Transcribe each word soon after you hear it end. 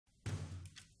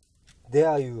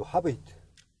There you have it.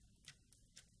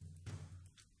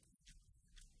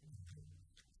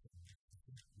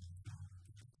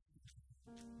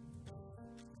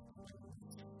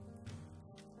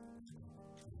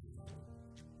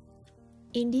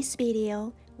 In this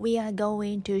video, we are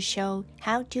going to show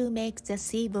how to make the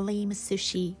sea bream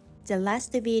sushi. The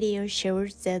last video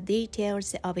shows the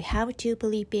details of how to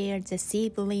prepare the sea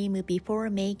bream before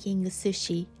making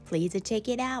sushi. Please check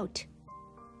it out.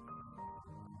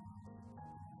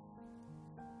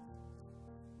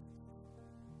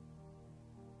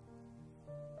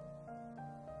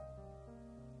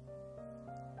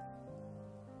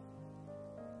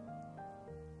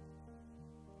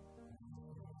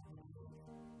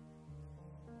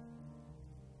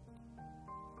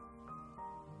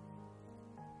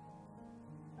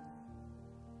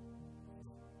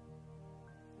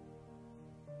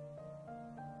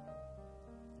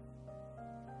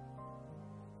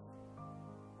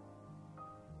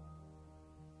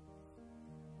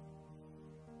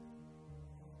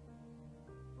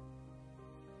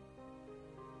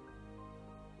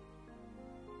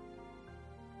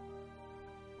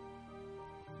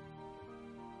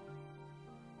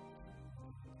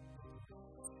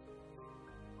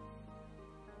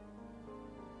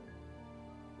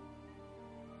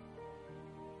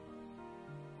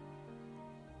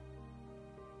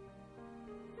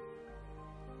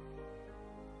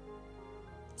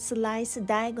 Slice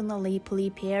diagonally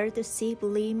prepared sea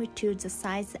bream to the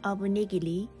size of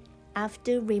nigiri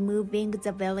after removing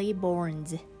the belly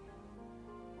bones.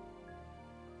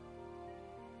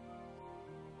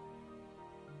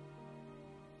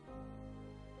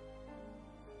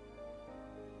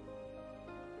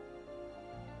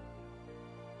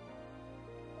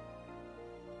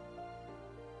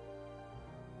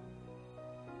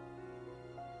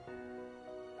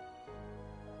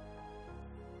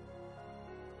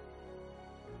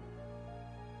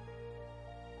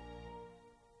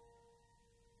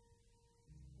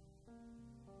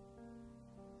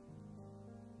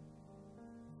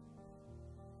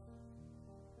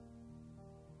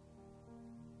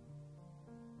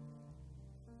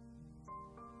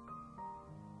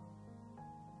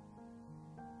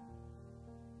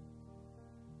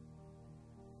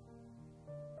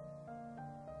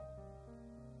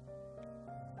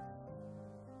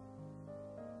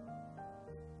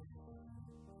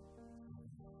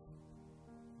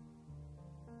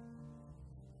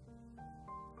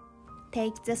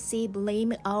 Take the sea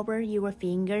bream over your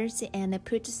fingers and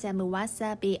put some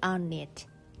wasabi on it.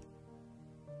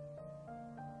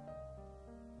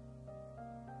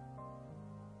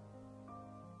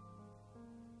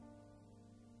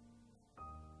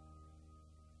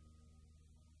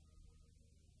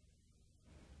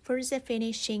 For the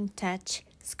finishing touch,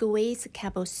 squeeze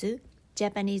kabosu,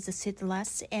 Japanese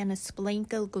citrus, and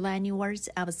sprinkle granules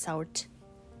of salt.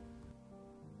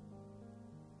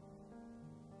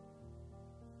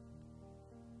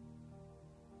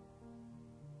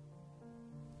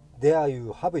 There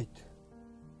you have it.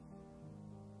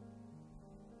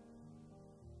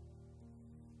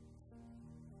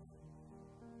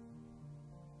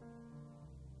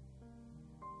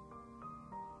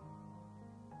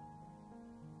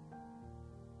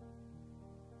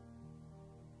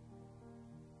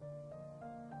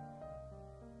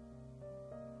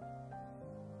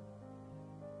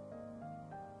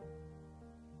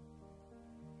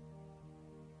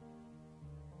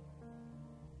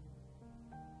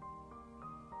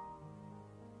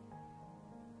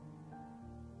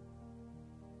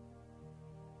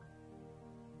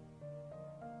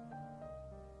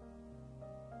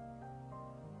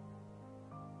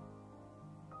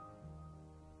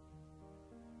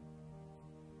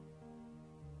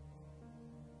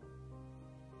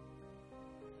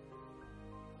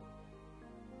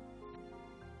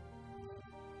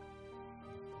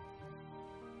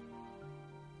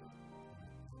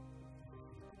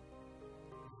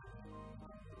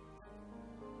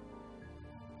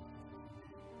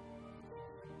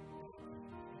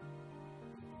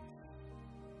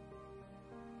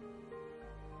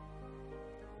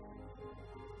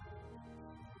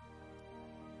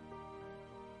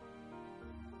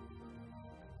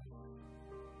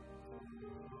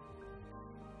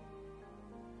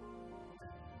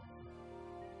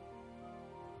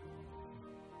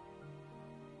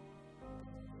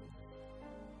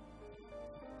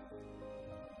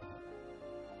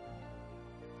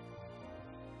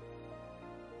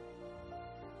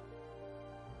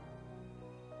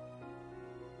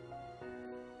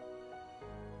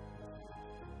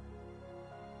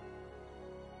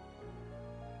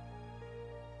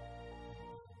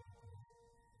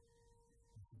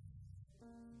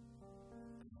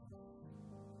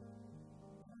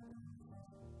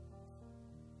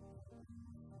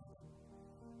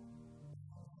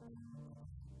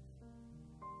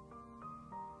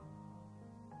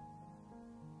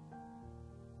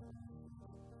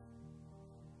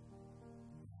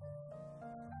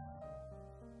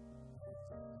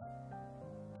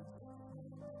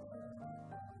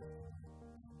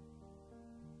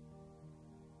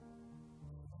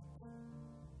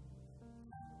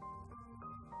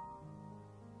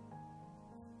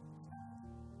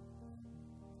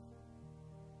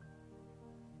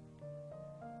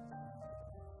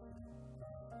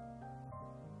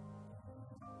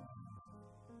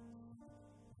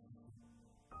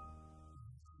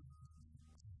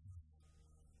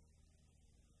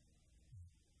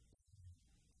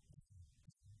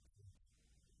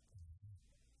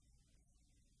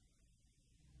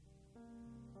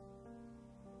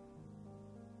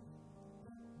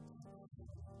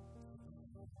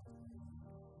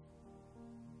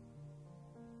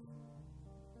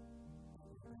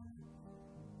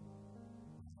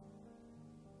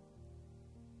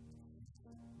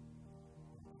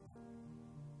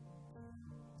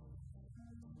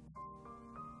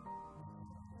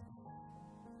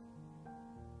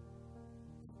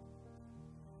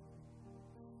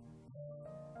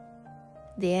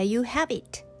 There you have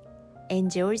it.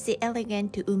 Enjoy the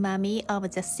elegant umami of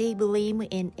the sea bream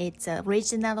in its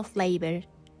original flavor.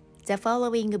 The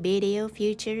following video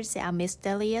features a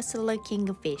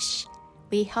mysterious-looking fish.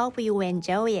 We hope you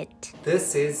enjoy it.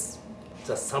 This is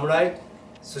the samurai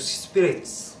sushi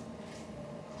spirits.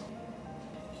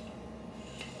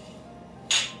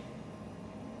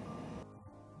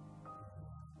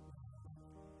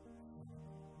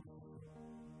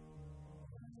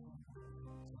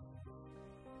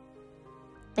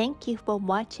 Thank you for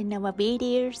watching our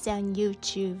videos on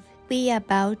YouTube. We are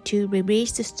about to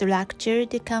release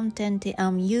structured content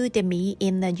on Udemy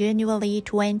in January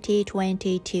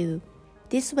 2022.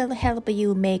 This will help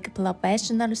you make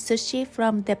professional sushi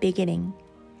from the beginning.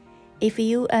 If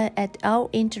you are at all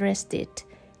interested,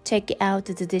 check out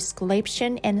the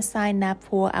description and sign up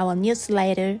for our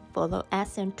newsletter. Follow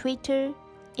us on Twitter,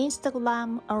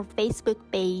 Instagram, or Facebook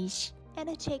page,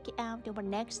 and check out our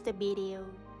next video.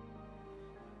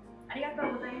 ありがと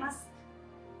うございます。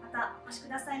またお越しく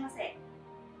ださいませ。